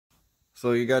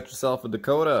So you got yourself a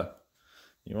Dakota.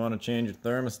 You want to change your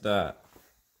thermostat.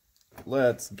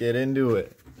 Let's get into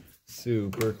it.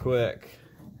 Super quick.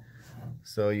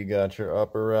 So you got your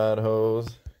upper rod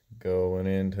hose going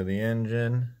into the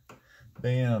engine.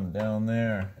 Bam, down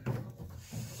there.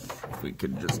 If we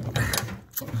could just...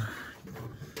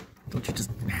 Don't you just...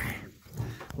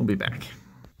 We'll be back.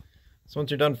 So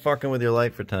once you're done fucking with your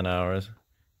light for 10 hours,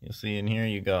 you'll see in here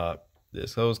you got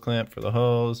this hose clamp for the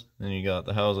hose, then you got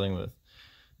the housing with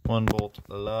 1 bolt,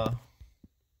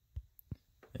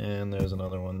 and there's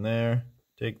another one there.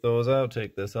 Take those out,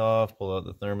 take this off, pull out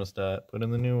the thermostat, put in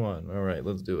the new one. Alright,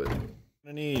 let's do it.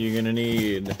 You're gonna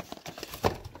need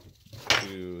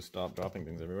to stop dropping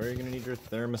things everywhere. You're gonna need your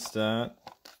thermostat.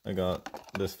 I got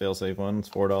this fail-safe one, it's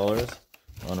 $4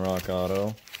 on Rock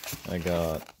Auto. I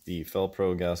got the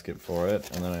Felpro gasket for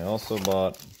it, and then I also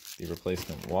bought the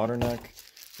replacement water neck,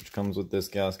 which comes with this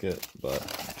gasket,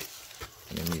 but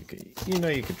I mean,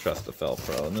 you could trust the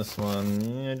Felpro. And this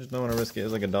one, I just don't want to risk it.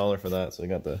 It's like $1 for that, so I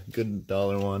got the good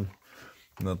 $1 one.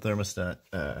 And the thermostat,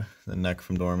 the neck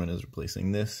from Dorman is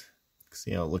replacing this.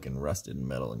 See how looking rusted and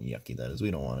metal and yucky that is. We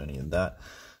don't want any of that.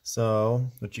 So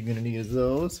what you're gonna need is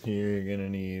those. Here you're gonna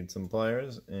need some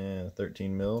pliers and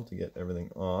 13 mil to get everything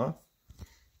off.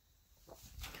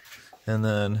 And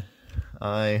then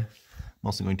I'm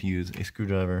also going to use a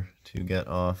screwdriver to get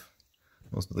off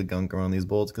most of the gunk around these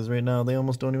bolts, because right now they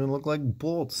almost don't even look like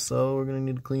bolts. So we're going to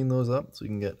need to clean those up so we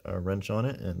can get our wrench on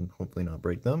it and hopefully not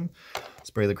break them.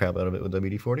 Spray the crap out of it with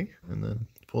WD-40 and then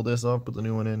pull this off, put the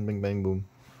new one in, bing bang boom.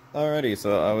 Alrighty,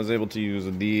 so I was able to use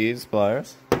these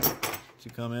pliers to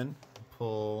come in,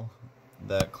 pull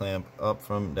that clamp up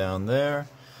from down there.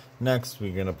 Next,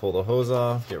 we're going to pull the hose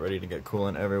off, get ready to get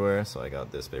coolant everywhere. So I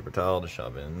got this paper towel to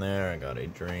shove in there. I got a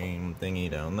drain thingy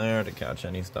down there to catch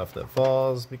any stuff that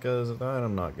falls, because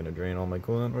I'm not going to drain all my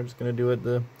coolant. We're just going to do it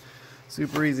the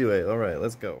super easy way. Alright,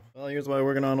 let's go. Well, here's why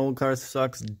working on old cars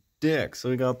sucks dick. So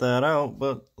we got that out,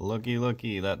 but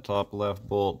looky, that top left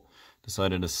bolt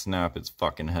decided to snap its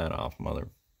fucking head off, motherfucker.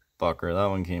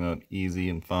 That one came out easy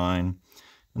and fine.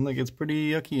 And like, it's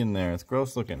pretty yucky in there. It's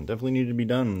gross looking. Definitely needed to be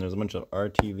done. There's a bunch of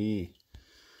RTV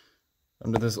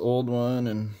under this old one,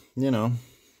 and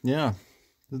yeah,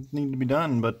 it needed to be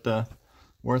done. But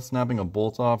worth snapping a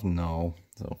bolt off? No.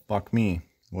 So fuck me.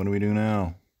 What do we do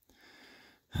now?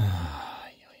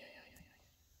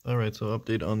 Alright, so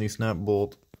update on the snap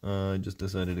bolt. I just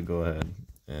decided to go ahead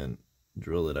and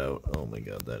drill it out. Oh my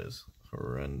god, that is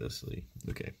horrendously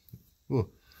okay. Ooh.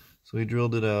 So we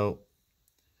drilled it out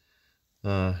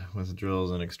with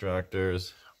drills and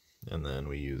extractors, and then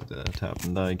we used a tap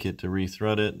and die kit to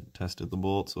rethread it, tested the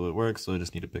bolt so it works. So I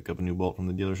just need to pick up a new bolt from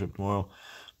the dealership tomorrow,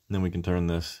 and then we can turn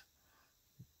this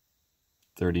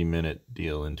 30-minute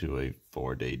deal into a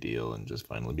 4-day deal and just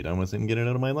finally be done with it and get it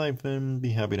out of my life and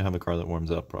be happy to have a car that warms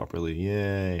up properly.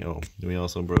 Yay! Oh, we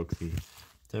also broke the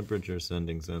temperature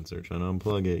sending sensor, trying to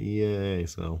unplug it. Yay!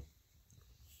 So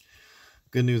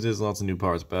good news is lots of new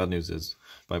parts. Bad news is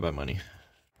bye-bye money.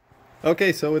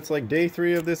 Okay, so it's like day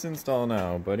 3 of this install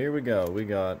now, but here we go. We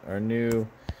got our new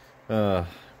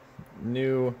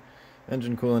engine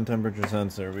coolant temperature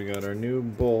sensor. We got our new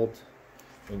bolt.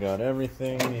 We got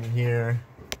everything in here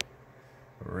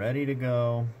ready to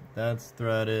go. That's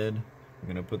threaded. I'm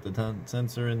gonna put the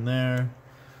sensor in there,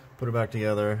 put it back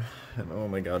together, and oh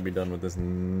my god, be done with this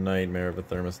nightmare of a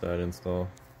thermostat install.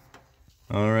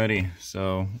 Alrighty,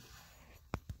 so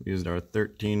we used our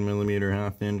 13mm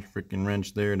 1/2-inch freaking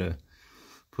wrench there to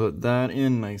put that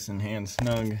in nice and hand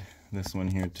snug. This one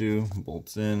here too,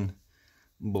 bolts in,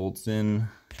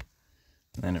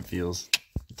 and it feels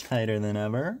tighter than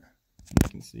ever. You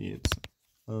can see it's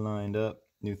lined up.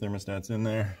 New thermostat's in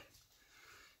there.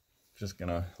 Just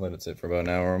gonna let it sit for about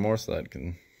an hour or more so that it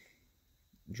can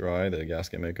dry, the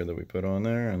gasket maker that we put on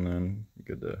there, and then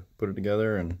good to put it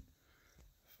together, and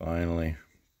finally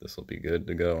this will be good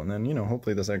to go. And then,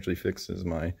 hopefully this actually fixes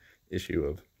my issue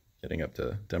of getting up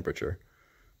to temperature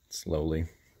slowly,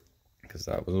 because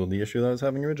that was the issue that I was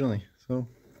having originally. So,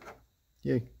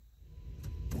 yay.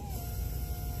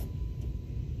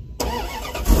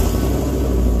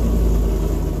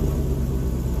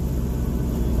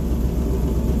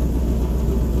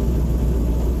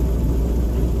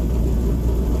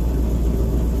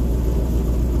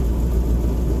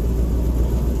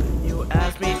 You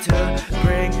asked me to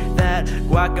bring that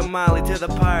guacamole to the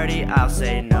party, I'll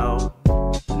say no.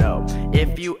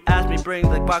 If you ask me bring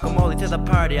the guacamole to the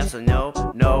party, I'll say no,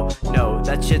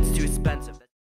 that shit's too expensive.